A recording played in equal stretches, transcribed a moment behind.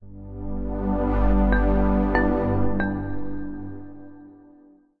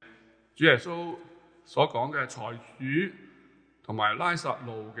主耶穌所講嘅財主同埋拉撒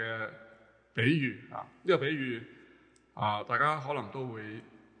路嘅比喻啊，呢個比喻大家可能都會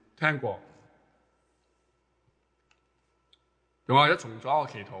聽過。用我一重咗一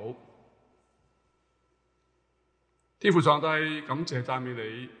個祈禱，天父上帝，感謝讚美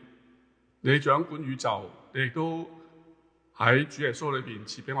你，你掌管宇宙，你亦都喺主耶穌裏邊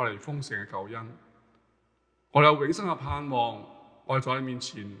賜俾我哋豐盛嘅救恩。我哋有永生嘅盼望，我哋在你面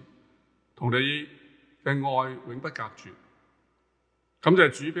前同你嘅愛永不隔絕。感謝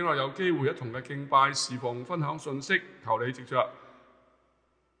主俾我哋有機會一同嘅敬拜、侍奉、分享信息，求你藉着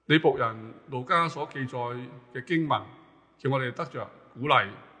你僕人路加所記載嘅經文，叫我哋得着鼓勵、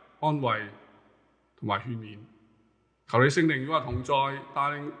安慰同埋勸勉。求你聖靈與我同在，帶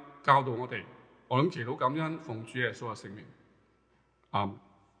領教導我哋。我諗祈禱感恩，奉主耶穌嘅聖名。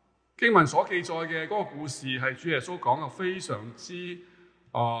經文所記載嘅嗰個故事係主耶穌講嘅非常之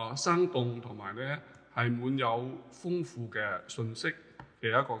生動，同埋咧係滿有豐富嘅信息嘅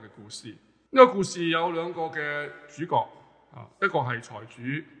一個嘅故事。呢個故事有兩個嘅主角，一個係財主，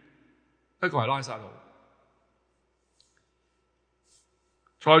一個係拉撒路。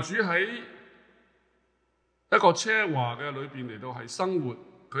財主喺一個奢華嘅裏邊嚟到係生活，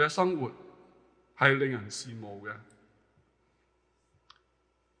佢嘅生活係令人羨慕嘅。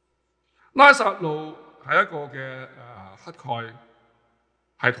拉撒路係一個嘅乞丐，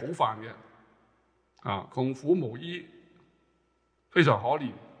係討飯嘅，窮苦無依，非常可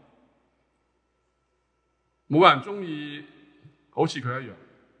憐，冇人中意好似佢一樣。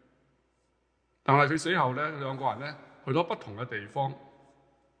但係佢死後咧，兩個人咧去咗不同嘅地方。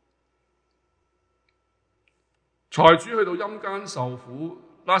財主去到陰間受苦，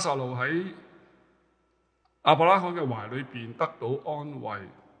拉撒路喺亞伯拉罕嘅懷裏邊得到安慰。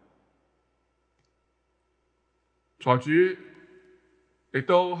財主亦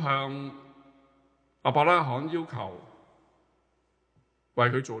都向亞伯拉罕要求為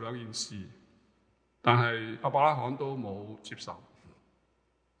佢做兩件事，但係亞伯拉罕都冇接受。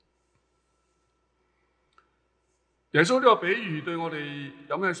耶穌呢個比喻對我哋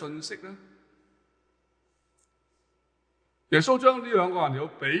有咩信息呢？耶穌將呢兩個人要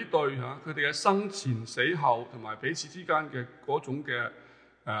比對下，佢哋嘅生前死後同埋彼此之間嘅嗰種嘅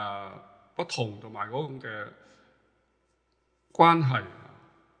不同，同埋嗰種嘅關係。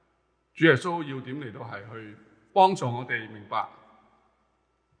主耶穌要點嚟到係去幫助我哋明白，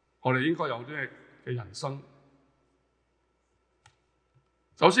我哋應該有啲嘅人生。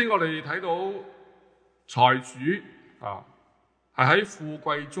首先，我哋睇到財主係喺富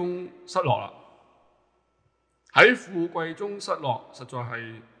貴中失落啦。喺富貴中失落，實在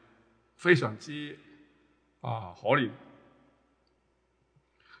係非常之可憐。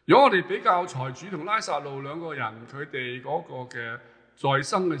如果我哋比較財主同拉撒路兩個人佢哋嗰個嘅在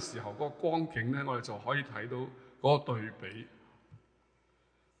生嘅時候嗰個光景咧，我哋就可以睇到嗰個對比。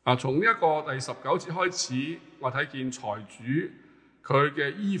從呢一個第19節開始，我睇見財主佢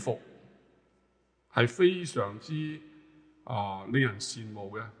嘅衣服係非常之令人羨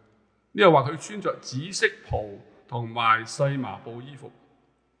慕嘅。呢個話佢穿着紫色袍同埋細麻布衣服。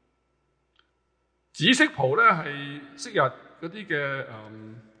紫色袍咧係昔日嗰啲嘅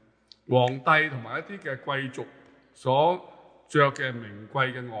皇帝同埋一啲嘅貴族所着嘅名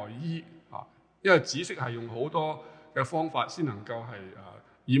貴嘅外衣因為紫色係用好多嘅方法先能夠係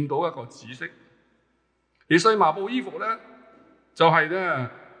染到一個紫色。而細麻布衣服咧就係咧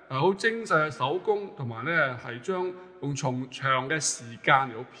好精細嘅手工，同埋咧係將用從長嘅時間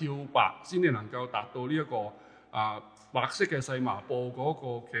嚟到漂白，先至能夠達到呢一個白色嘅細麻布嗰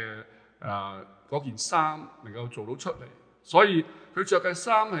個嘅嗰件衫能夠做到出嚟。所以佢着嘅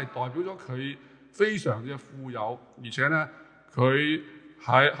衫係代表咗佢非常之富有，而且咧佢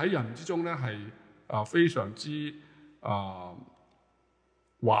喺人之中咧係非常之華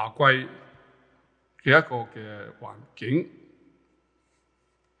貴嘅一個嘅環境。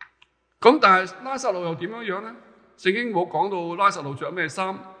咁但係拉撒路又點樣樣咧？聖經冇講到拉撒路着咩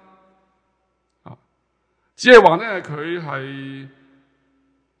衫，只係話咧佢係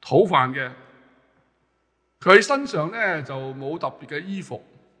討飯嘅。佢身上咧就冇特別嘅衣服，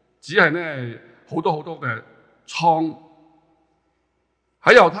只係咧好多好多嘅瘡。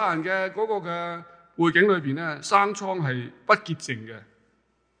喺猶太人嘅嗰個嘅背景裏邊咧，生瘡係不潔淨嘅，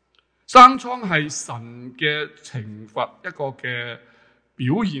生瘡係神嘅懲罰一個嘅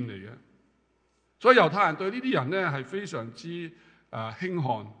表現嚟嘅。所以猶太人對呢啲人咧係非常之輕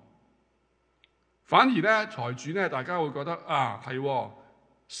看，反而咧財主咧大家會覺得係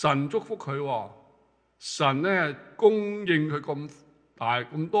神祝福佢，神咧供應佢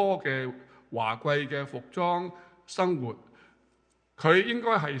咁多嘅華貴嘅服裝生活，佢應該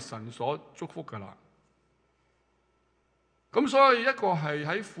係神所祝福㗎啦。咁所以一個係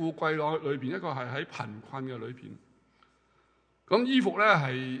喺富貴裏邊，一個係喺貧困嘅裏邊。咁衣服咧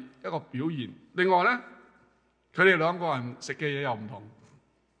係一個表現。另外咧，佢哋兩個人食嘅嘢又唔同。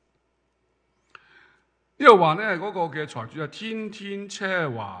呢度話咧嗰個嘅財主係天天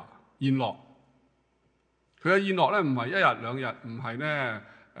奢華宴樂。佢嘅宴樂咧唔係一日兩日，唔係咧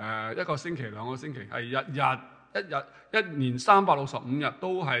一個星期兩個星期，係一年365日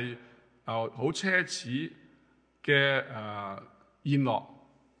都係好奢侈嘅宴樂。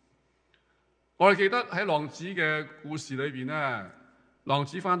我哋記得喺浪子嘅故事裏邊咧，浪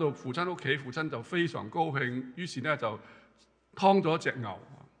子翻到父親屋企，父親就非常高興，於是咧就劏咗隻牛。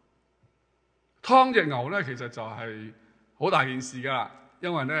劏隻牛咧其實就係好大件事㗎，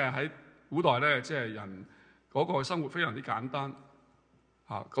因為咧喺古代咧即係人嗰個生活非常之簡單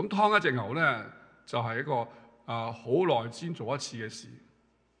嚇。咁劏一隻牛咧就係一個好耐先做一次嘅事。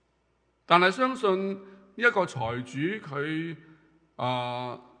但係相信呢一個財主佢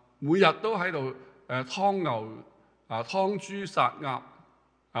每日都喺度劏牛劏豬殺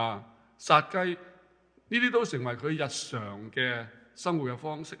鴨殺雞，呢啲都成為佢日常嘅生活嘅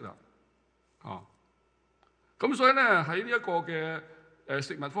方式啦。咁所以咧喺呢一個嘅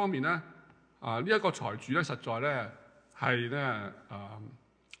食物方面咧呢一個財主咧實在咧係咧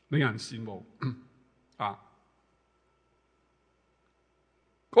令人羨慕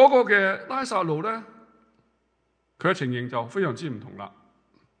嗰個嘅拉撒路咧，佢嘅情形就非常之唔同啦。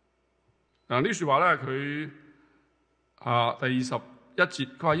呢説話咧，佢第21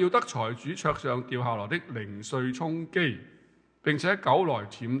節，佢話要得財主桌上掉下來的零碎充飢，並且狗來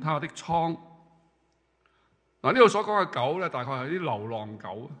舔他的瘡。呢度所講嘅狗咧，大概係啲流浪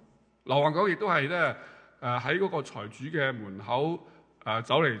狗。流浪狗亦都係咧喺嗰個財主嘅門口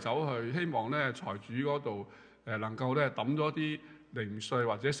走嚟走去，希望咧財主嗰度能夠咧抌咗啲零碎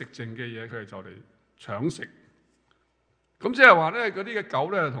或者食剩嘅嘢，佢哋就嚟搶食。咁即係話咧，嗰啲嘅狗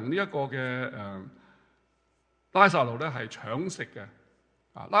咧，同呢一個嘅拉撒路咧係搶食嘅。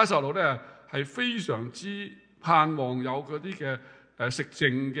拉撒路咧係非常之盼望有嗰啲嘅食剩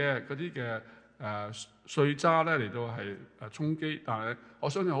嘅嗰啲嘅碎渣咧嚟到係充飢，但係我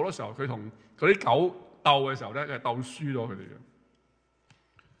相信好多時候佢同嗰啲狗鬥嘅時候咧，佢係鬥輸咗佢哋嘅。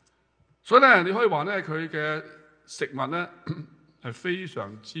所以咧，你可以話咧，佢嘅食物咧係非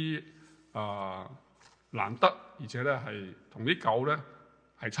常之難得，而且咧係同啲狗咧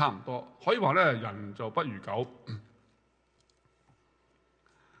係差唔多。可以話咧，人就不如狗。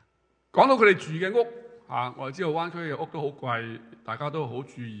講到佢哋住嘅屋我哋知道灣區嘅屋都好貴，大家都好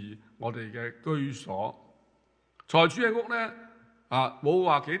注意我哋嘅居所。財主嘅屋咧冇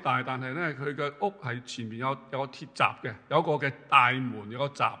話幾大，但係咧佢嘅屋係前面有個鐵閘嘅，有個嘅大門，有個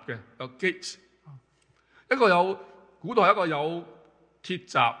閘嘅，有 gate。一個有古代一個有鐵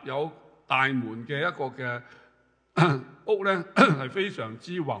閘有大門嘅一個嘅屋咧，係非常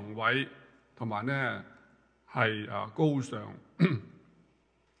之宏偉，同埋咧係高尚。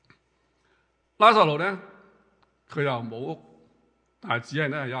拉撒路咧，佢又冇屋，但係只係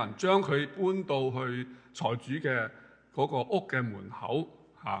咧有人將佢搬到去財主嘅嗰個屋嘅門口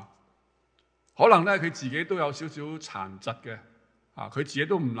可能咧佢自己都有少少殘疾嘅佢自己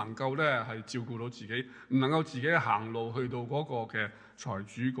都唔能夠咧係照顧到自己，唔能夠自己行路去到嗰個嘅財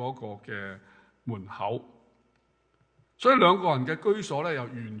主嗰個嘅門口，所以兩個人嘅居所咧又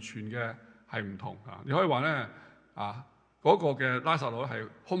完全嘅係唔同你可以話咧嗰個嘅拉撒路係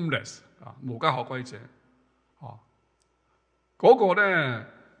homeless 無家可歸者嗰個咧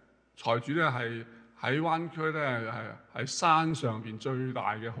財主咧係喺灣區咧係山上邊最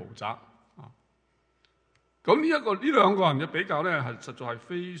大嘅豪宅咁呢兩個人嘅比較咧係實在係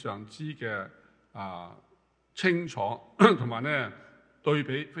非常之嘅清楚，同埋咧對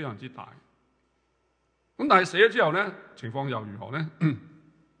比非常之大。咁但係死咗之後咧情況又如何咧？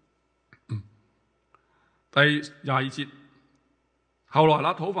第22節，後來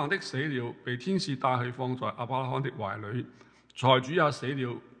那討飯的死了，被天使帶去放在亞伯拉罕的懷裏，財主也死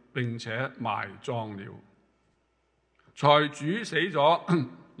了，並且埋葬了。財主死咗，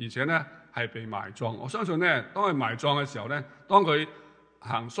而且咧係被埋葬。我相信咧，當佢埋葬嘅時候咧，當佢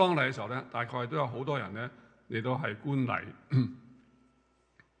行喪禮嘅時候咧，大概都有好多人咧嚟到係觀禮。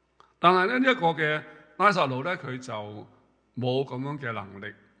但係咧呢一個嘅拉撒路咧，佢就冇咁樣嘅能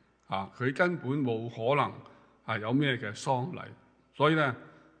力佢根本冇可能係有咩嘅喪禮。所以咧呢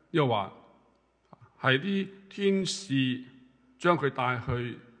個話係啲天使將佢帶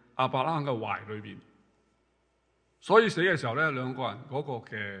去亞伯拉罕嘅懷裏邊，所以死嘅時候咧，兩個人嗰個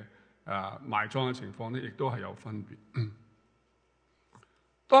嘅埋葬嘅情況咧，亦都係有分別。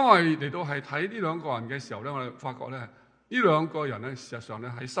當我哋嚟到係睇呢兩個人嘅時候咧，我哋發覺咧呢兩個人咧，事實上咧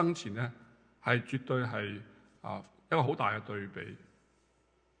喺生前咧係絕對係一個好大嘅對比，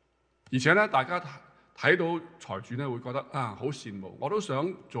而且咧大家睇到財主咧會覺得好羨慕，我都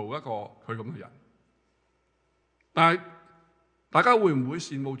想做一個佢咁嘅人。但係大家會唔會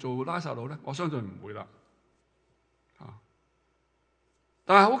羨慕做拉撒路咧？我相信唔會啦。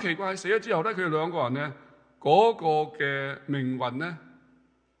但係好奇怪，死咗之後咧，佢哋兩個人咧嗰個嘅命運咧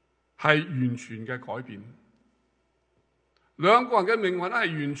係完全嘅改變。兩個人嘅命運咧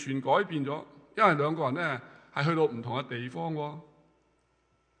係完全改變咗，因為兩個人咧係去到唔同嘅地方喎。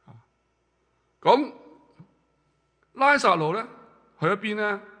咁拉撒路咧去咗邊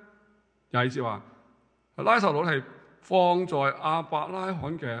咧？廿二節話拉撒路係放在亞伯拉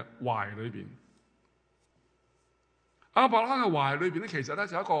罕嘅懷裏邊。亞伯拉罕嘅懷裏邊咧，其實咧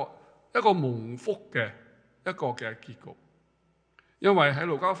就一個蒙福嘅一個嘅結局，因為喺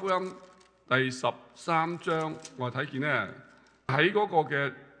路加福音第13章，我哋睇見咧喺嗰個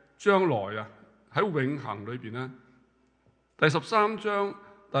嘅將來喺永恆裏邊咧，第13章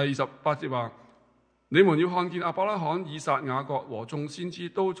第28節話：你們要看見亞伯拉罕、以撒、雅各和眾先知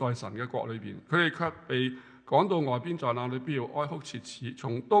都在神嘅國裏邊，佢哋卻被趕到外邊，在那裏必要哀哭切齒，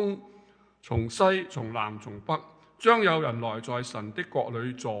從東、從西、從南、從北，將有人來在神的國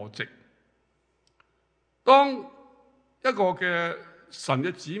裏坐席。當一個嘅神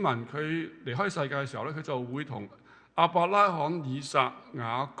嘅子民佢離開世界嘅時候咧，佢就會同亞伯拉罕、以撒、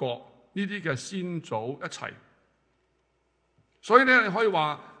雅各呢啲嘅先祖一齊。所以咧，你可以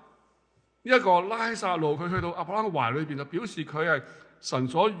話呢一個拉撒路佢去到亞伯拉罕懷裏邊，就表示佢係神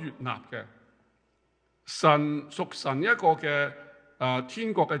所悅納嘅，屬神一個嘅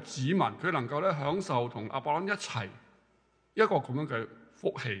天國嘅子民，佢能夠咧享受同亞伯拉罕一齊一個咁樣嘅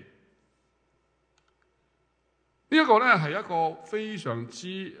福氣。呢一個咧係一個非常之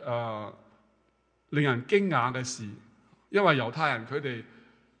令人驚訝嘅事，因為猶太人佢哋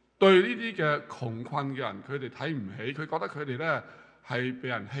對呢啲嘅窮困嘅人，佢哋睇唔起，佢覺得佢哋咧係被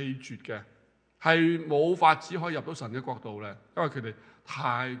人棄絕嘅，係冇法子可以入到神嘅國度咧，因為佢哋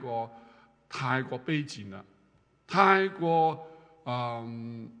太過卑賤啦，太過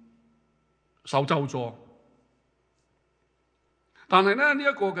受咒詛。但係咧呢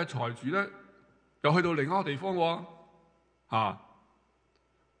一個嘅財主咧，又去到另一個地方喎。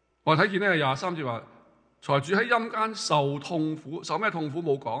我睇見咧23節話，財主喺陰間受痛苦，受咩痛苦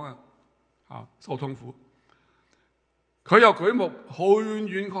冇講受痛苦。佢又舉目好遠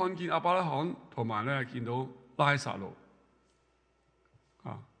遠看見亞伯拉罕，同埋咧見到拉撒路。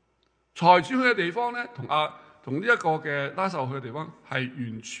財主去嘅地方咧，同呢一個嘅拉撒路去嘅地方係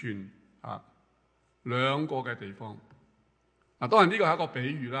完全兩個嘅地方。當然呢個係一個比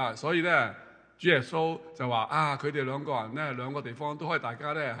喻啦，所以咧主耶穌就話佢哋兩個人咧兩個地方都可以大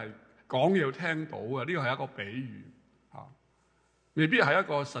家咧係講嘢聽到嘅，呢個係一個比喻未必係一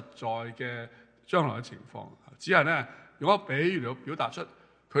個實在嘅將來嘅情況，只係咧用一個比喻嚟表達出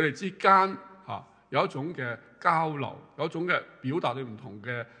佢哋之間有一種嘅交流，有一種嘅表達對唔同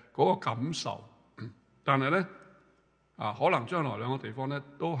嘅嗰個感受。但係咧可能將來兩個地方咧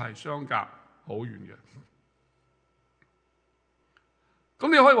都係相隔好遠嘅。咁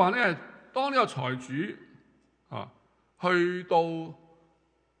你可以話咧，當呢個財主去到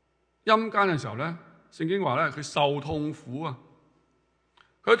陰間嘅時候咧，聖經話咧佢受痛苦啊！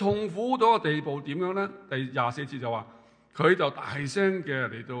佢痛苦到個地步點樣咧？第24節就話佢就大聲嘅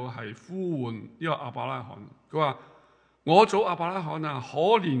嚟到係呼喚呢個亞伯拉罕。佢話：我祖亞伯拉罕啊，可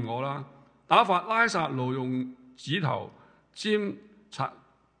憐我啦！打發拉撒路用指頭沾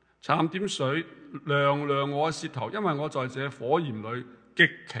點水涼涼我嘅舌頭，因為我在這火焰裏極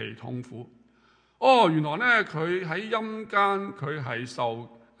其痛苦。原來咧佢喺陰間佢係受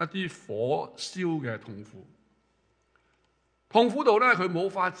一啲火燒嘅痛苦，痛苦到咧佢冇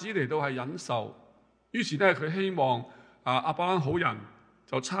法子嚟到係忍受，於是咧佢希望亞伯拉罕好人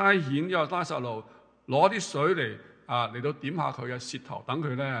就差遣呢個拉撒路攞啲水嚟到點下佢嘅舌頭，等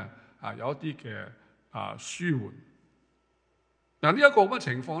佢咧有一啲嘅舒緩。嗱，呢一個咁嘅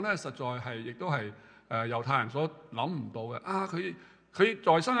情況咧，實在係亦都係猶太人所諗唔到嘅。佢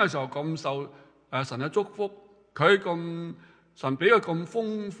在生嘅時候咁受神嘅祝福，神俾佢咁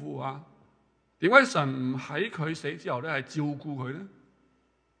豐富點解神唔喺佢死之後咧係照顧佢咧？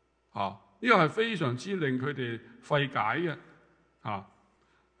呢個係非常之令佢哋費解嘅。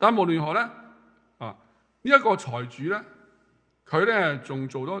但無論如何咧，呢一個財主咧，佢咧仲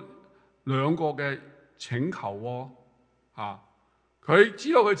做咗兩個嘅請求喎。佢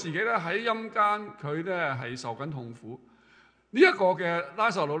知道佢自己咧喺陰間，佢咧係受緊痛苦。呢一個嘅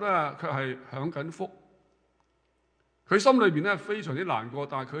拉撒路咧，卻係享緊福。佢心裏邊咧非常之難過，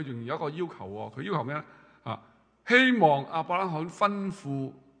但係佢仍然有一個要求喎。佢要求咩咧？希望亞伯拉罕吩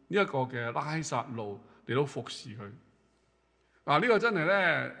咐呢一個嘅拉撒路嚟到服侍佢。呢個真係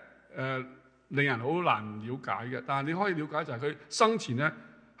咧令人好難了解嘅。但係你可以了解就係佢生前咧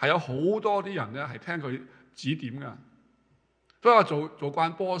係有好多啲人咧係聽佢指點㗎，都話做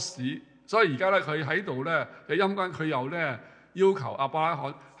慣 boss， 所以而家咧佢喺度咧喺陰間，佢又咧要求亞伯拉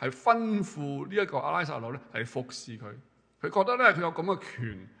罕係吩咐呢一個拉撒路咧係服侍佢。佢覺得咧佢有咁嘅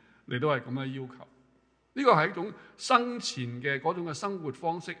權嚟到係咁嘅要求。呢個係一種生前嘅嗰種嘅生活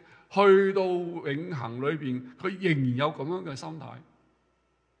方式，去到永恆裏邊，佢仍然有咁樣嘅心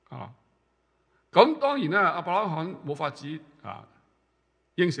態。咁當然咧，亞伯拉罕冇法子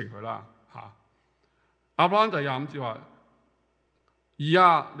應承佢啦。亞伯拉罕第25節話：兒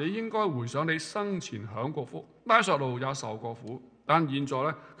啊，你應該回想你生前享過福，拉撒路也受過苦，但現在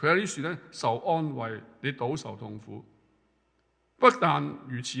咧佢喺呢處咧受安慰，你倒受痛苦。不但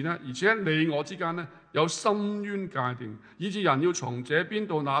如此呢，而且你我之間呢有深淵界定，以致人要從這邊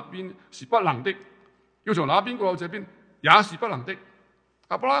到那邊是不能的，要從那邊過到這邊也是不能的。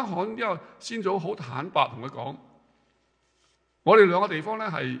亞伯拉罕之後先祖好坦白同佢講：我哋兩個地方咧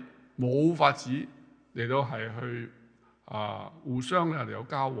係冇法子嚟到係去互相咧嚟有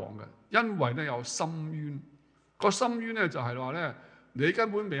交往嘅，因為咧有深淵。個深淵咧就係話咧，你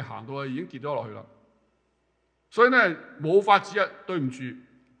根本未行到去，已經跌咗落去啦。所以咧冇法子啊！對唔住，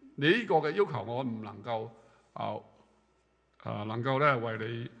你呢個嘅要求我唔能夠能夠咧為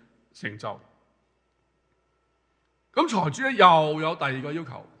你成就。咁財主咧又有第二個要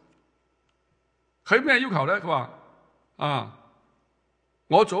求，佢咩要求咧？佢話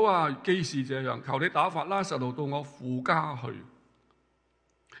我祖既是這樣，求你打發拉撒路到我父家去，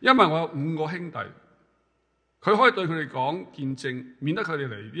因為我有5個兄弟，佢可以對佢哋講見證，免得佢哋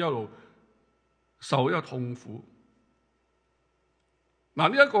嚟呢一路受一個痛苦。呢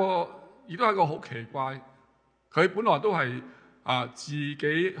一個亦都係一個好奇怪，佢本來都係自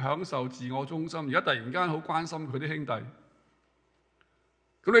己享受自我中心，而家突然間好關心佢啲兄弟。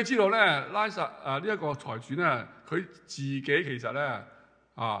咁你知道咧，呢一個財主咧，佢自己其實咧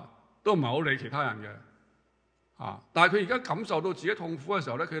都唔係好理其他人嘅，但係佢而家感受到自己痛苦嘅時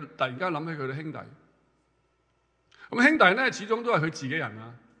候咧，佢突然間諗起佢哋兄弟。咁兄弟咧始終都係佢自己人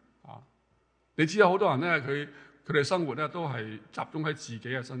啊！你知有好多人咧，佢哋生活咧都係集中喺自己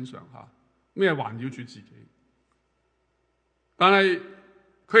嘅身上咩環繞住自己。但係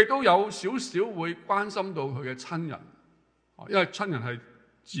佢亦都有少少會關心到佢嘅親人，因為親人係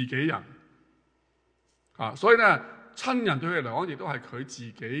自己人所以咧親人對佢嚟講亦都係佢自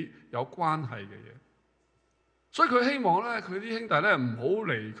己有關係嘅嘢。所以佢希望咧佢啲兄弟咧唔好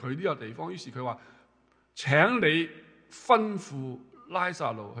嚟佢呢個地方，於是佢話：請你吩咐拉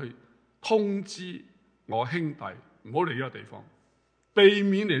撒路去通知我兄弟唔好嚟呢個地方，避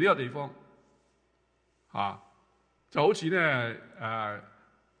免嚟呢個地方就好似咧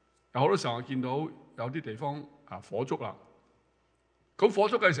有好多時候我見到有啲地方火燭啦，咁火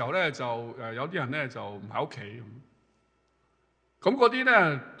燭嘅時候咧就有啲人咧就唔喺屋企咁嗰啲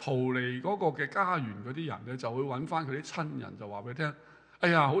咧逃離嗰個嘅家園嗰啲人咧就會揾翻佢啲親人，就話俾佢聽：哎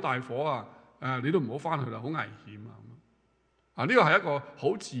呀，好大火你都唔好翻去啦，好危險呢個係一個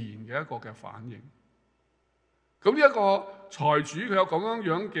好自然嘅一個嘅反應。咁呢一個財主佢有咁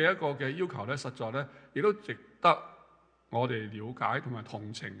樣嘅一個嘅要求咧，實在咧亦都值得我哋了解同埋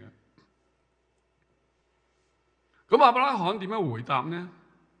同情嘅。咁亞伯拉罕點樣回答呢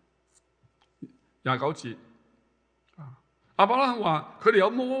？29節，亞伯拉罕話：佢哋有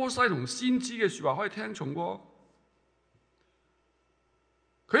摩西同先知嘅說話可以聽從喎。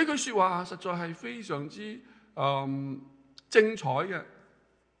佢呢句說話實在係非常之精彩嘅，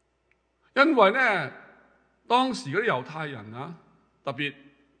因為咧當時嗰啲猶太人特別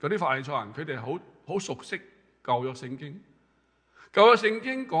嗰啲法利賽人，佢哋好熟悉舊約聖經。舊約聖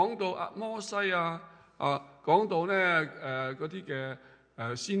經講到摩西講到咧嗰啲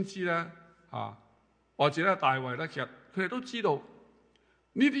嘅先知咧或者咧大衛咧，其實佢哋都知道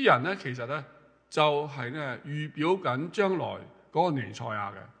呢啲人咧，其實咧就係咧預表緊將來嗰個彌賽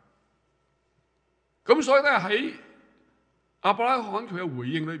亞嘅。咁所以咧喺亞伯拉罕佢嘅回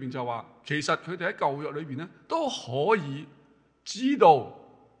應裏邊就話，其實佢哋喺舊約裏邊咧都可以知道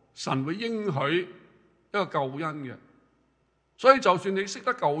神會應許一個救恩嘅。所以就算你識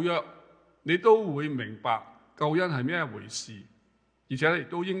得舊約，你都會明白救恩係咩一回事，而且亦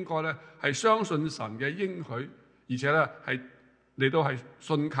都應該咧係相信神嘅應許，而且咧係你都係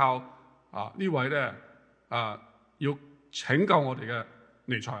信靠呢位咧要拯救我哋嘅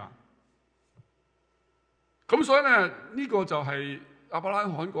彌賽亞。咁所以咧呢個就係亞伯拉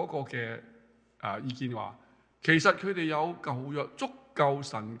罕嗰個嘅意見話，其實佢哋有舊約足夠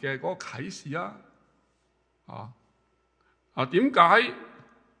神嘅嗰個啟示點解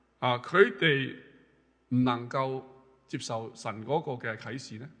佢哋唔能夠接受神嗰個嘅啟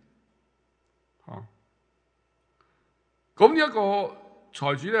示呢？咁呢一個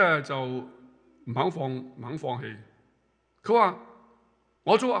財主咧就唔肯放棄。佢話：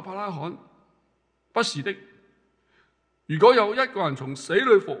我祖亞伯拉罕不是的。如果有一個人從死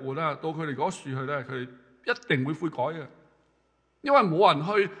裏復活到佢哋嗰處去咧，佢哋一定會悔改嘅，因為冇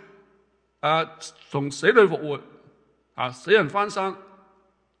人去從死裏復活死人翻生，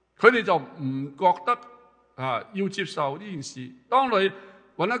佢哋就唔覺得要接受呢件事。當你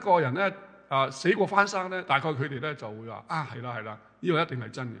揾一個人咧死過翻生咧，大概佢哋咧就會話：係啦，呢個一定係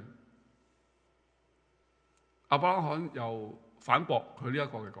真嘅。亞伯拉罕又反駁佢呢一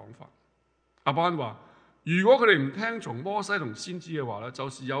個嘅講法。亞伯拉罕話：如果佢哋唔聽從摩西同先知嘅話咧，就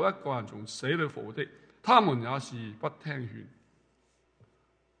是有一個人從死裏復活的，他們也是不聽勸。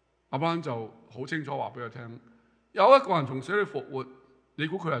亞伯拉罕就好清楚話俾佢聽：有一個人從死裏復活，你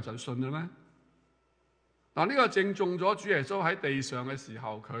估佢係就信嘅咩？呢個正中咗主耶穌喺地上嘅時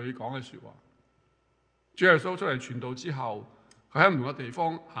候佢講嘅說話。主耶穌出嚟傳道之後，佢喺唔同嘅地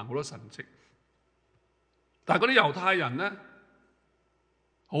方行好多神蹟，但係嗰啲猶太人咧，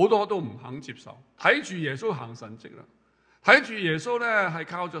好多都唔肯接受，睇住耶穌行神蹟啦，睇住耶穌咧係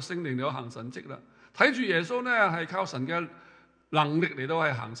靠着聖靈嚟到行神蹟啦，睇住耶穌咧係靠神嘅能力嚟到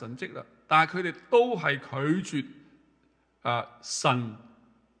係行神蹟啦，但係佢哋都係拒絕神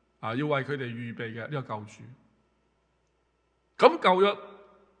要為佢哋預備嘅呢個救主。咁舊約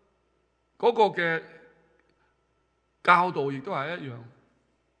嗰個嘅教導亦都係一樣。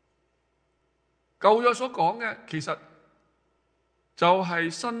舊約所講嘅其實就係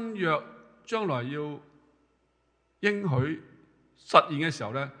新約將來要應許實現嘅時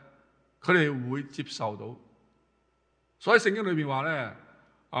候咧，佢哋會接受到。所以聖經裏邊話咧，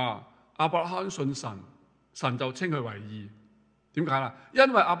亞伯拉罕信神，神就稱佢為義。點解啦？因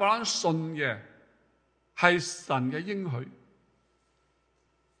為亞伯拉罕信嘅係神嘅應許。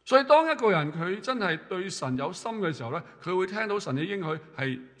所以當一個人佢真係對神有心嘅時候咧，佢會聽到神嘅應許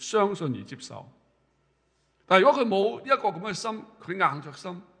係相信而接受。但係如果佢冇一個咁嘅心，佢硬着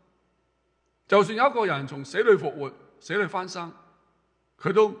心，就算有一個人從死裏復活、死裏翻生，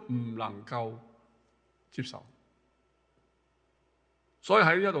佢都唔能夠接受。所以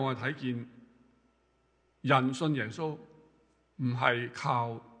喺呢一度我哋睇見，人信耶穌唔係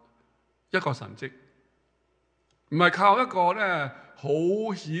靠一個神蹟，唔係靠一個咧好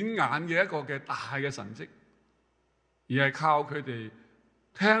顯眼嘅一個嘅大嘅神蹟，而係靠佢哋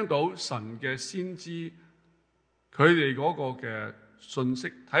聽到神嘅先知佢哋嗰個嘅信息，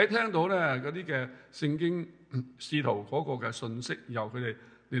聽到咧嗰啲嘅聖經使徒嗰個嘅信息，然後佢哋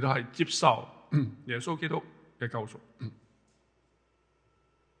嚟到係接受耶穌基督嘅救贖。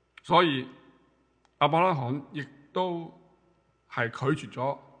所以亞伯拉罕亦都係拒絕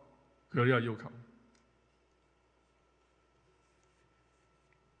咗佢呢個要求。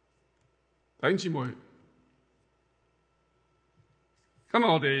弟兄姊妹，今日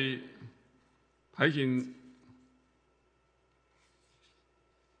我哋睇見呢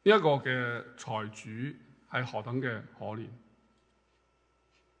一個嘅財主係何等嘅可憐。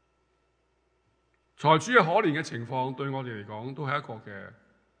財主嘅可憐嘅情況對我哋嚟講都係一個嘅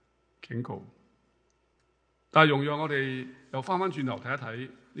警告。但係容讓我哋又翻轉頭睇一睇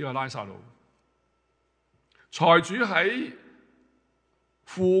呢個拉撒路。財主喺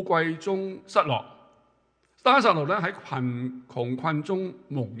富貴中失落，拉撒路咧喺貧窮困中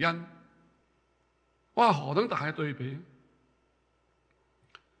蒙恩。哇！何等大嘅對比！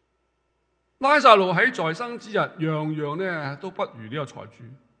拉撒路喺在生之日，樣樣咧都不如呢個財主。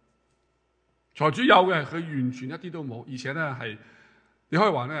財主有嘅，佢完全一啲都冇，而且咧係你可以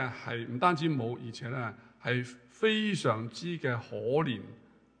話咧係唔單止冇，而且咧係非常之嘅可憐，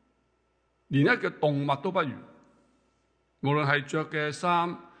連一個動物都不如。無論係着嘅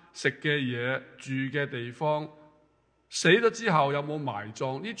衫、食嘅嘢、住嘅地方，死咗之後有冇埋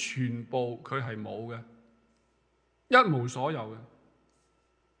葬，呢全部佢係冇嘅，一無所有嘅。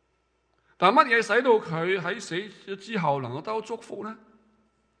但乜嘢使到佢喺死咗之後能夠得到祝福呢？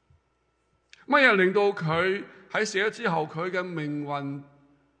乜嘢令到佢喺死咗之後佢嘅命運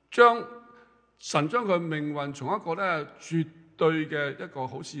神將佢命運從一個咧絕對嘅一個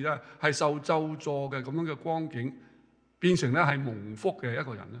好似咧係受咒詛嘅咁樣嘅光景，變成咧係蒙福嘅一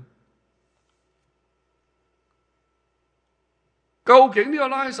個人呢？究竟呢個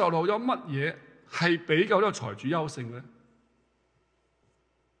拉撒路有乜嘢係比較呢個財主優勝嘅咧？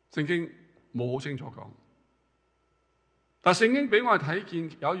聖經冇好清楚講，但聖經俾我哋睇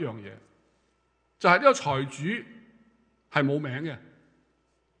見有一樣嘢，就係呢個財主係冇名嘅。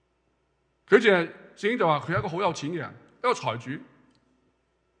佢淨係聖經就話佢係一個好有錢嘅人，一個財主。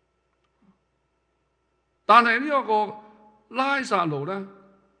但係呢一個拉撒路咧，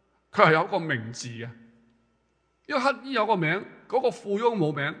佢係有個名字嘅。因為乞兒有個名，嗰個富翁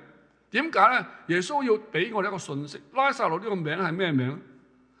冇名。點解咧？耶穌要俾我哋一個信息，拉撒路呢個名係咩名？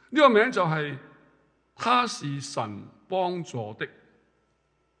呢個名就係他是神幫助的。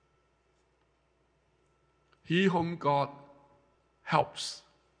He whom God helps。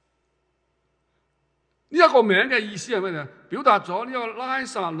呢一個名嘅意思係咩嘢？表達咗呢個拉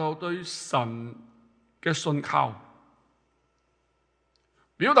撒路對神嘅信靠，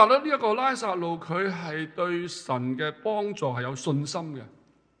表達咗呢一個拉撒路佢係對神嘅幫助係有信心嘅，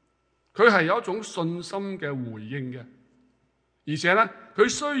佢係有一種信心嘅回應嘅。而且咧，佢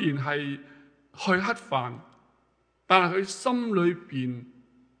雖然係去乞飯，但係佢心裏邊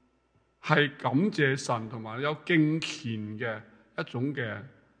係感謝神同埋有敬虔嘅一種嘅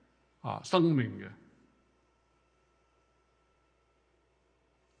生命嘅。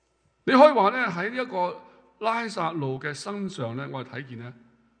你可以話咧，喺呢一個拉撒路嘅身上咧，我哋睇見咧，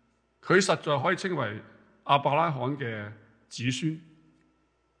佢實在可以稱為亞伯拉罕嘅子孫，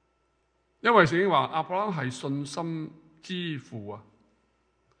因為聖經話亞伯拉罕係信心之父啊，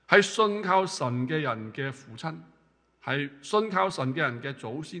係信靠神嘅人嘅父親，係信靠神嘅人嘅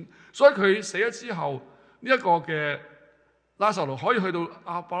祖先，所以佢死咗之後，呢一個嘅拉撒路可以去到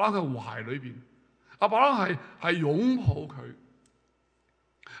亞伯拉罕嘅懷裏邊，亞伯拉罕係擁抱佢。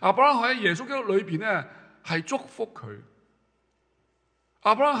亞伯拉罕喺耶穌基督裏邊咧，係祝福佢。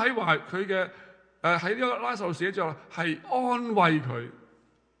亞伯拉罕喺懷佢嘅喺呢個拉撒路死之後，係安慰佢、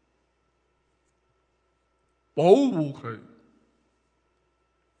保護佢。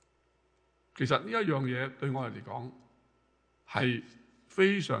其實呢一樣嘢對我哋嚟講係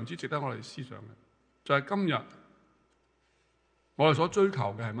非常之值得我哋思想嘅，就係今日我哋所追求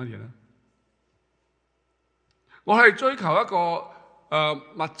嘅係乜嘢咧？我係追求一個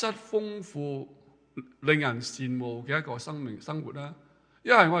物質豐富、令人羨慕嘅一個生活啦，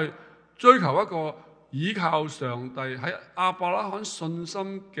因為我哋追求一個依靠上帝喺亞伯拉罕信心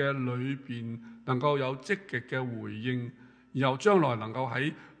嘅裏邊能夠有積極嘅回應，然後將來能夠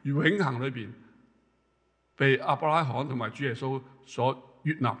喺永恆裏邊被亞伯拉罕同埋主耶穌所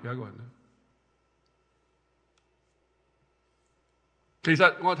悅納嘅一個人。其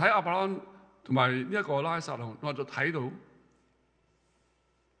實我睇亞伯拉罕同埋呢一個拉撒路，我就睇到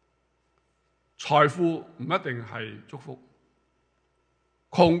財富唔一定係祝福，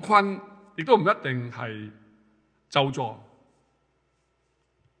窮困亦都唔一定係咒詛。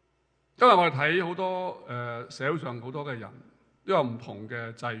今日我哋睇好多社會上好多嘅人都有唔同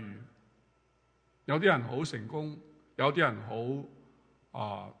嘅際遇，有啲人好成功，有啲人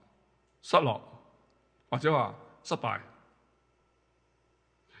好失落或者話失敗，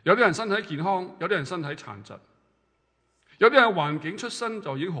有啲人身體健康，有啲人身體殘疾，有啲人環境出身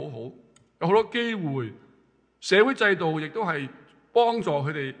就已經好好。有好多機會，社會制度亦都係幫助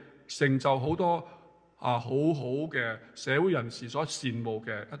佢哋成就好多好好嘅社會人士所羨慕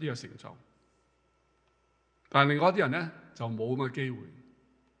嘅一啲嘅成就。但係另外一啲人咧就冇咁嘅機會。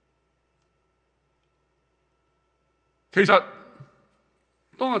其實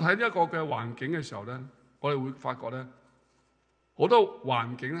當我睇呢一個嘅環境嘅時候咧，我哋會發覺咧，好多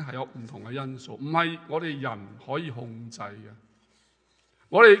環境咧係有唔同嘅因素，唔係我哋人可以控制嘅。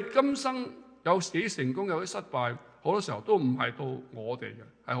我哋今生有幾成功，有啲失敗，好多時候都唔係到我哋嘅，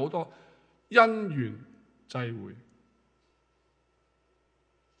係好多因緣際會。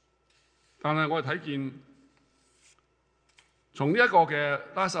但係我哋睇見，從呢一個嘅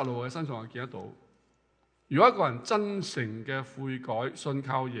拉撒路嘅身上，我見得到，如果一個人真誠嘅悔改、信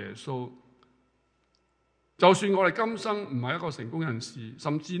靠耶穌，就算我哋今生唔係一個成功人士，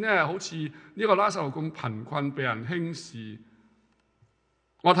甚至呢好似呢個拉撒路咁貧困，被人輕視。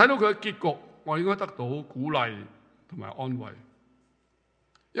我睇到佢嘅結局，我應該得到鼓勵同埋安慰，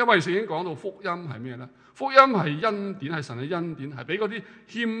因為聖經講到福音係咩咧？福音係恩典，係神嘅恩典，係俾嗰啲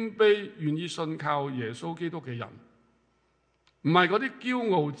謙卑、願意信靠耶穌基督嘅人，唔係嗰啲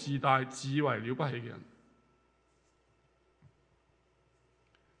驕傲自大、自以為了不起嘅人。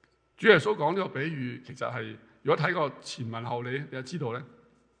主耶穌講呢個比喻，其實係如果睇過前文後理，你就知道咧，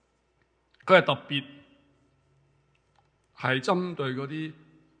佢係特別係針對嗰啲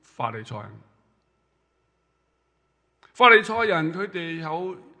法利賽人。法利賽人佢哋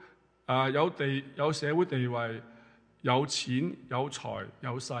有社會地位，有錢有財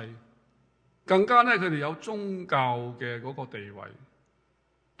有勢，更加咧佢哋有宗教嘅嗰個地位。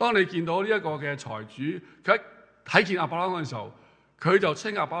當你見到呢一個嘅財主，佢一睇見亞伯拉罕嘅時候，佢就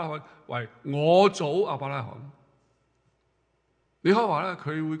稱亞伯拉罕為我祖亞伯拉罕。你可以話咧，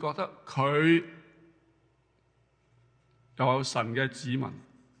佢會覺得佢又有神嘅子民，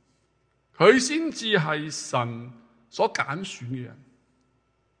佢先至係神所揀選嘅人。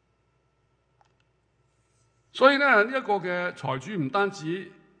所以咧，呢一個嘅財主唔單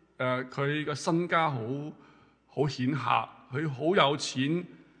止佢嘅身家好顯赫，佢好有錢，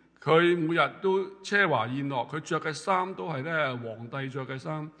佢每日都奢華宴樂，佢着嘅衫都係咧皇帝着嘅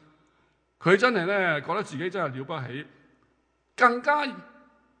衫，佢真係咧覺得自己真係了不起。更加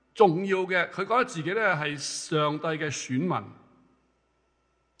重要嘅，佢覺得自己咧係上帝嘅選民，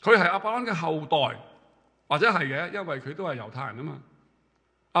佢係亞伯拉罕嘅後代，或者係嘅，因為佢都係猶太人啊嘛。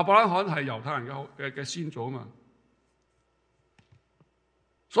亞伯拉罕係猶太人嘅先祖啊嘛。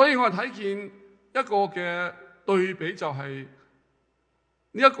所以我哋睇見一個嘅對比，就係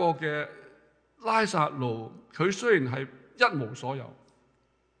呢一個嘅拉撒路，佢雖然係一無所有，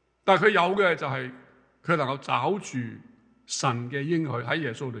但係佢有嘅就係佢能夠找住神嘅應許喺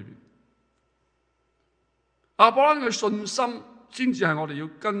耶穌裏邊。亞伯拉罕嘅信心先至係我哋要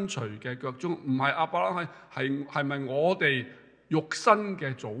跟隨嘅腳蹤，唔係亞伯拉罕係咪我哋肉身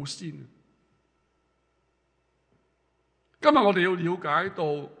嘅祖先？今日我哋要了解到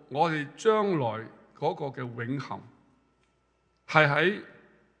我哋將來嗰個嘅永恆係喺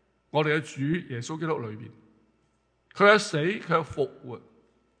我哋嘅主耶穌基督裏邊，佢嘅死，佢嘅復活，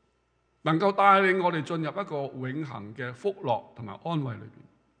能夠帶領我哋進入一個永恆嘅福樂同埋安慰裏邊。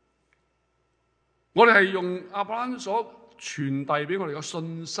我哋係用亞伯拉罕所傳遞俾我哋嘅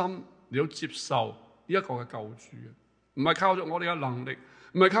信心嚟到接受呢一個嘅救主嘅，唔係靠着我哋嘅能力，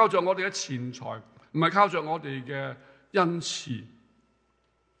唔係靠着我哋嘅錢財，唔係靠着我哋嘅恩賜。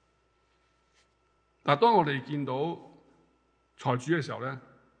但係當我哋見到財主嘅時候咧，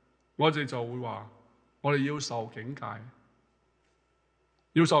我哋就會話：我哋要受警戒，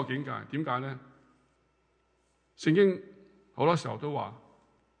要受警戒。點解咧？聖經好多時候都話，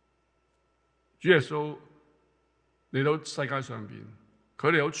主耶穌嚟到世界上邊，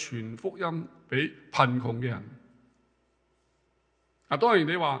佢哋有傳福音俾貧窮嘅人。當然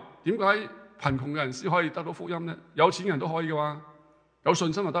你話點解貧窮嘅人先可以得到福音咧？有錢人都可以嘅話，有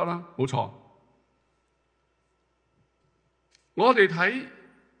信心就得啦，冇錯。我哋睇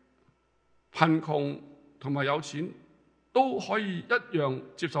貧窮同埋有錢都可以一樣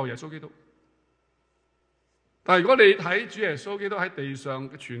接受耶穌基督。但係如果你睇主耶穌基督喺地上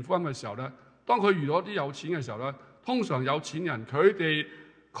嘅傳福音嘅時候咧，當佢遇到啲有錢嘅時候咧，通常有錢人佢哋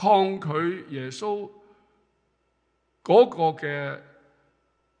抗拒耶穌嗰個嘅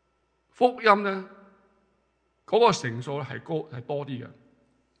福音咧，嗰個成數係多啲嘅。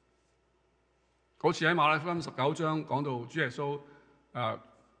嗰次喺馬太福音19章講到主耶穌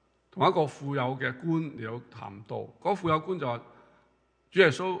同一個富有嘅官嚟到談道，嗰個富有官就話：主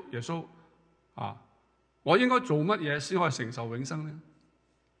耶穌我應該做乜嘢先可以承受永生咧？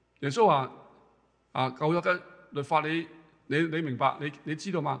耶穌話：舊約嘅律法你明白，你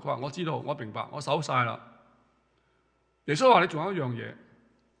知道嗎？佢話：我知道，我明白，我守晒啦。耶穌話：你仲有一樣嘢，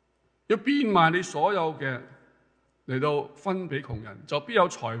要變賣你所有嘅嚟到分俾窮人，就必有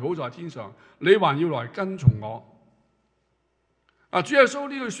財寶在天上。你還要來跟從我。主耶穌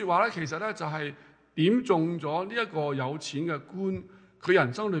呢句說話咧，其實咧就係點中咗呢一個有錢嘅官佢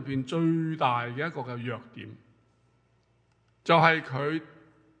人生裏邊最大嘅一個嘅弱點，就係佢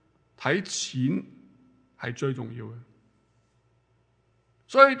睇錢係最重要嘅。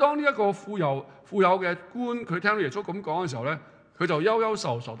所以當呢一個富有嘅官佢聽到耶穌咁講嘅時候咧，佢就憂憂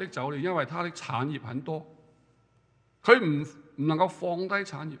愁愁的走了，因為他的產業很多。佢唔能夠放低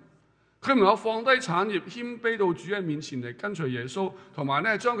產業，佢唔能夠放低產業，謙卑到主嘅面前嚟跟隨耶穌，同埋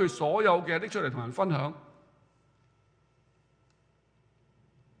咧將佢所有嘅拎出嚟同人分享。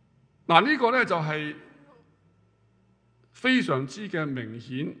呢個咧就係非常之嘅明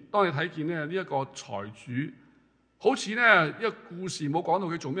顯。當你睇見咧呢一個財主，好似咧一個故事冇講到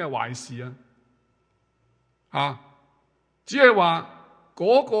佢做咩壞事只係話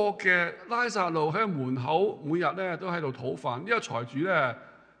嗰個嘅拉撒路喺門口每日咧都喺度討飯。呢個財主咧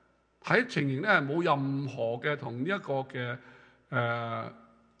睇情形咧冇任何嘅同呢一個嘅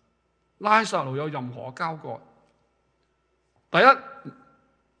拉撒路有任何交割。第一，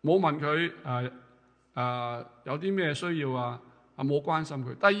冇問佢有啲咩需要冇關心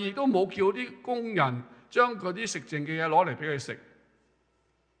佢。第二，亦都冇叫啲工人將嗰啲食剩嘅嘢攞嚟俾佢食。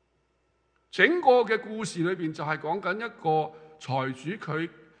整個嘅故事裏邊就係講緊一個財主，佢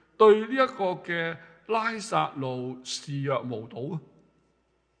對呢一個嘅拉撒路視若無睹，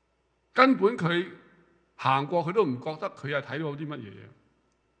根本佢行過佢都唔覺得佢係睇到啲乜嘢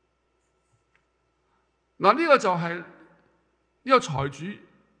嘢。呢個就係呢個財主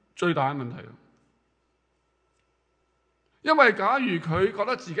最大嘅問題。因為假如佢覺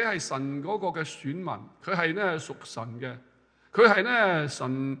得自己係神嗰個嘅選民，佢係咧屬神嘅，佢係咧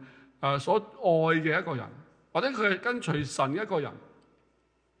神所愛嘅一個人，或者佢係跟隨神嘅一個人。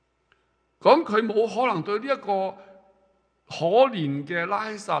咁佢冇可能對呢一個可憐嘅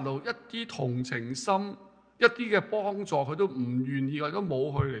拉撒路一啲同情心、一啲嘅幫助，佢都唔願意，佢都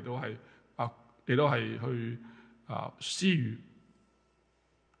冇去嚟到係去施予。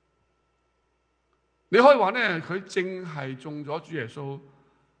你可以話咧，佢正係中咗主耶穌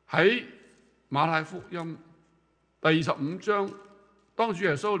喺馬太福音第25章，當主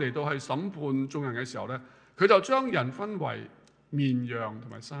耶穌嚟到係審判眾人嘅時候咧，佢就將人分為綿羊同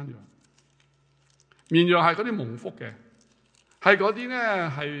埋山羊。綿羊係嗰啲蒙福嘅，係嗰啲咧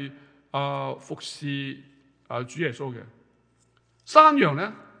係服侍主耶穌嘅。山羊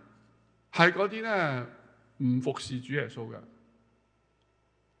咧係嗰啲咧唔服侍主耶穌嘅。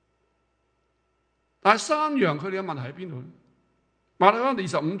但係山羊佢哋嘅問題喺邊度咧？馬太福音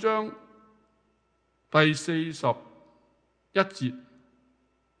25章第41節，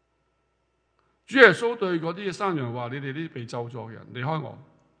主耶穌對嗰啲嘅山羊話：你哋啲被咒詛嘅人，離開我。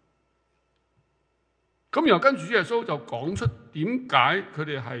咁然後跟住主耶穌就講出點解佢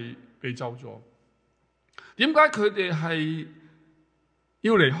哋係被咒詛，點解佢哋係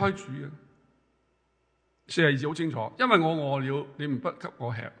要離開主嘅。42節好清楚，因為我餓了，你們不給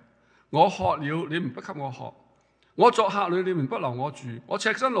我吃；我渴了，你們不給我喝；我作客旅，你們不留我住；我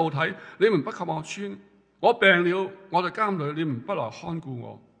赤身露體，你們不給我穿；我病了，我在監裏，你們不來看顧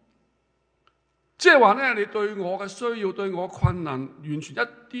我。即係話咧，你對我嘅需要、對我困難，完全一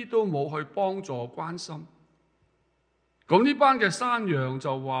啲都冇去幫助、關心。咁呢班嘅山羊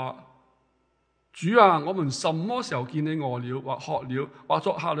就話：主啊，我們什麼時候見你餓了，或渴了，或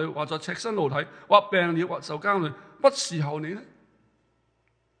作客旅，或在赤身露體，或病了，或受監裏，不伺候你呢？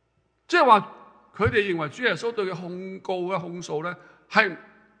即係話佢哋認為主耶穌對佢控告嘅控訴咧係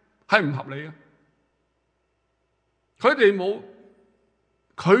唔合理嘅。佢哋冇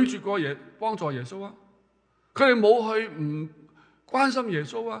拒絕過幫助耶穌啊！佢哋冇去唔關心耶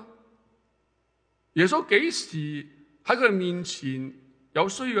穌啊！耶穌幾時喺佢哋面前有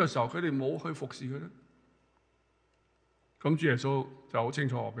需要嘅時候，佢哋冇去服侍佢咧？咁主耶穌就好清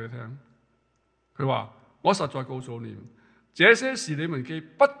楚話俾你聽，佢話：我實在告訴你們，這些事你們既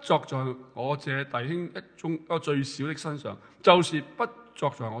不作在我這弟兄中一個最小的身上，就是不作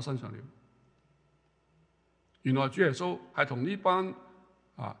在我身上了。原來主耶穌係同呢班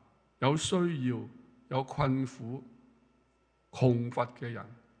有需要、有困苦、窮乏嘅人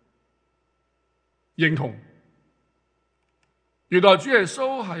認同。原來主耶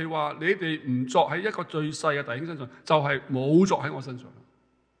穌係話：你哋唔作喺一個最細嘅弟兄身上，就係冇作喺我身上。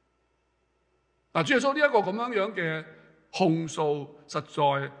主耶穌呢一個咁樣嘅控訴，實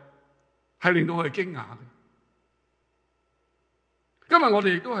在係令到佢哋驚訝嘅。今日我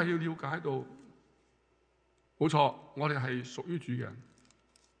哋亦都係要了解到，冇錯，我哋係屬於主嘅人。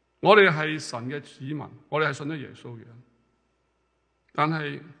我哋係神嘅子民，我哋係信咗耶穌嘅人。但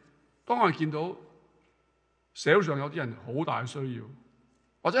係當我哋見到社會上有啲人好大需要，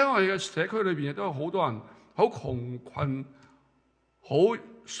或者我哋嘅社區裏邊亦都有好多人好窮困，好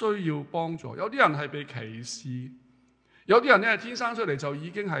需要幫助。有啲人係被歧視，有啲人咧天生出嚟就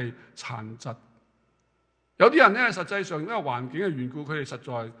已經係殘疾，有啲人咧實際上因為環境嘅緣故，佢哋實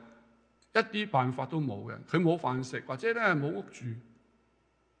在一啲辦法都冇嘅，佢冇飯食，或者咧冇屋住。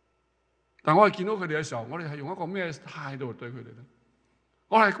但我哋見到佢哋嘅時候，我哋係用一個咩態度對佢哋咧？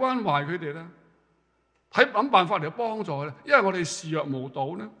我係關懷佢哋咧，諗辦法嚟幫助佢咧，因為我哋視若無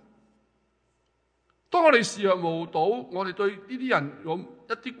睹咧。當我哋視若無睹，我哋對呢啲人有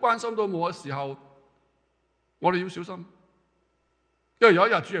一啲關心都冇嘅時候，我哋要小心。因為有一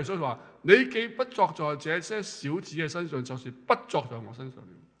日主耶穌話：你既不作在這些小子嘅身上，就是不作在我身上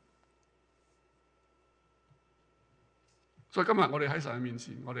了。所以今日我哋喺神嘅面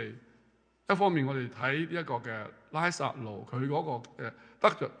前，我哋一方面我哋睇呢一個嘅拉撒路，佢嗰個嘅得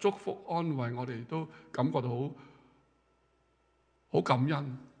着祝福安慰，我哋都感覺到好感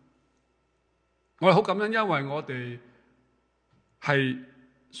恩。我哋好感恩，因為我哋係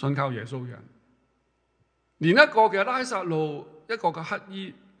信靠耶穌嘅人。連一個嘅拉撒路，一個嘅乞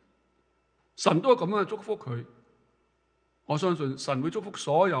兒，神都咁樣去祝福佢。我相信神會祝福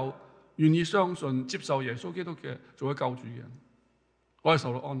所有願意相信、接受耶穌基督嘅做佢救主嘅人，我係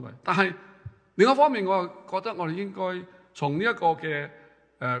受到安慰。但係另一方面，我又覺得我哋應該從呢一個嘅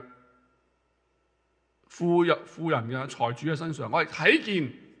富人嘅財主嘅身上，我哋睇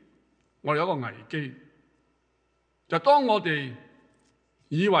見我哋有一個危機，就當我哋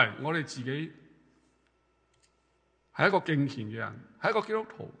以為我哋自己係一個敬虔嘅人，係一個基督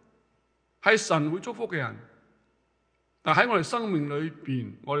徒，係神會祝福嘅人，但喺我哋生命裏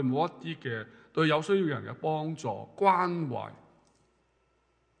邊，我哋冇一啲嘅對有需要嘅人嘅幫助、關懷、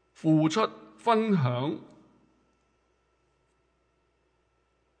付出、分享，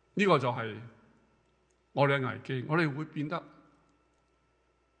呢個就係我哋嘅危機。我哋會變得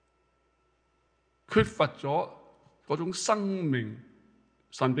缺乏咗嗰種生命，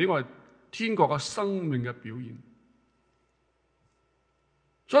神俾我哋天國嘅生命嘅表現。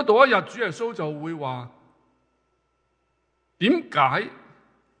所以到一日，主耶穌就會話：點解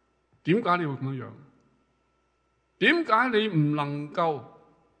你會咁樣？點解你唔能夠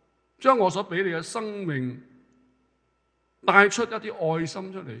將我所俾你嘅生命帶出一啲愛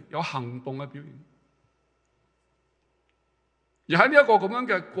心出嚟，有行動嘅表現？而喺呢一個咁樣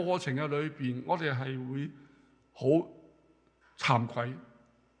嘅過程嘅裏邊，我哋係會好慚愧，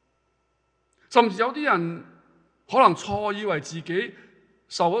甚至有啲人可能錯以為自己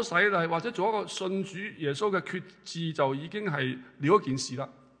受咗洗禮，或者做一個信主耶穌嘅決志，就已經係了一件事啦。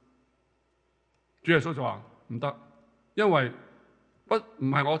主耶穌就話唔得，因為唔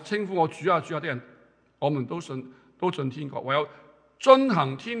係我稱呼我主啊主啊啲人，我們都進天國，唯有遵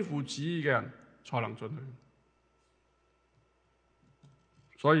行天父旨意嘅人才能進去。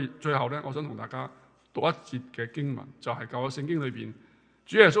所以最後咧，我想同大家讀一節嘅經文，就係舊約聖經裏邊，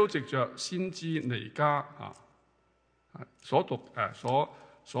主耶穌藉着先知彌迦所讀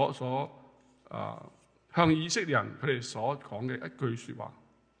向以色列人佢哋所講嘅一句說話，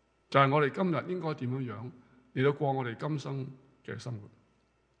就係我哋今日應該點樣嚟到過我哋今生嘅生活。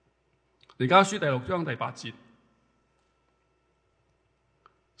彌迦書第6章第8節，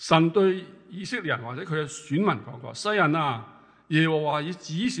神對以色列人或者佢嘅選民講過：世人啊，耶和華已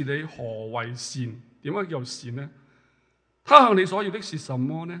指示你何為善。點解叫善呢？他向你所要的是什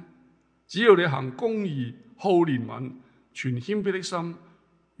麼呢？只要你行公義、好憐憫、存謙卑的心，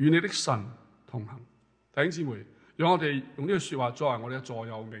與你的神同行。弟兄姊妹，讓我哋用呢句說話作為我哋嘅座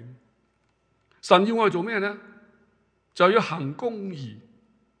右銘。神要我哋做咩呢？就要行公義、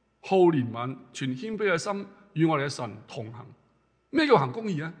好憐憫、存謙卑嘅心，與我哋嘅神同行。咩叫行公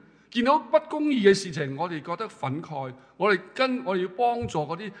義呢？見到不公義嘅事情，我哋覺得憤慨，我哋要幫助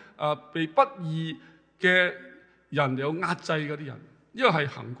嗰啲被不義嘅人有壓制嗰啲人，呢個係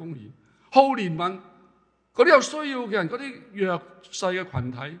行公義。好憐憫嗰啲有需要嘅人，嗰啲弱勢嘅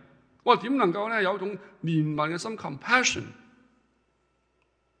群體，我哋點能夠咧有一種憐憫嘅心 compassion？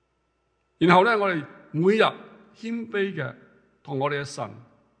 然後咧，我哋每日謙卑嘅同我哋嘅神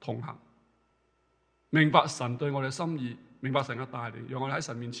同行，明白神對我哋嘅心意，明白神嘅帶領，讓我哋喺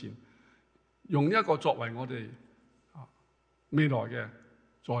神面前用呢一個作為我哋未來嘅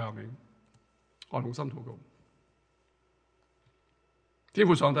座右銘。我同心禱告，天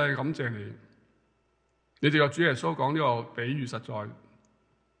父上帝，感謝你，你藉着主耶穌講呢個比喻，實在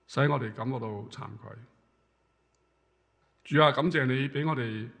使我哋感覺到慚愧。主啊，感謝你俾我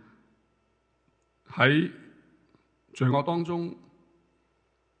哋喺罪惡當中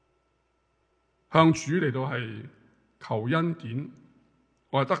向主嚟到係求恩典，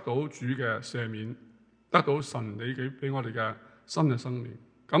我係得到主嘅赦免，得到神你俾我哋嘅新嘅生命。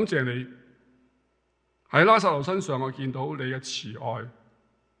感謝你喺拉撒路身上，我見到你嘅慈愛，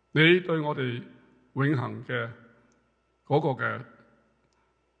你對我哋永恆嘅嗰個嘅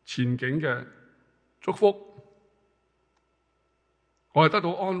前景嘅祝福，我係得到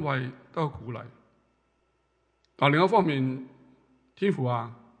安慰，得到鼓勵。但另一方面，天父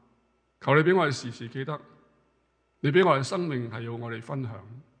啊，求你俾我哋時時記得，你俾我哋生命係要我哋分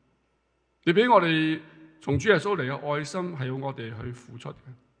享，你俾我哋從主耶穌嚟嘅愛心係要我哋去付出嘅，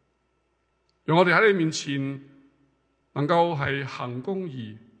讓我哋喺你面前能夠係行公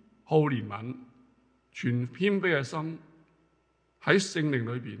義、好憐憫、存謙卑嘅心，喺聖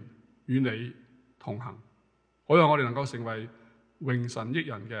靈裏邊與你同行，好讓我哋能夠成為榮神益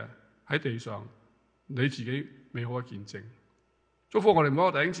人嘅喺地上你自己美好嘅見證。祝福我哋每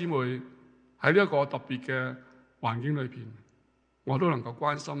一個弟兄姊妹喺呢一個特別嘅環境裏邊，我都能夠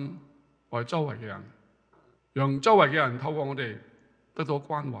關心我哋周圍嘅人，讓周圍嘅人透過我哋得到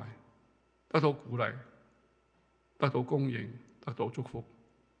關懷，得到鼓勵，得到供應，得到祝福。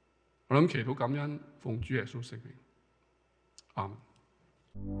我諗祈禱感恩，奉主耶穌聖名，阿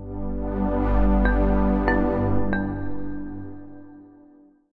們。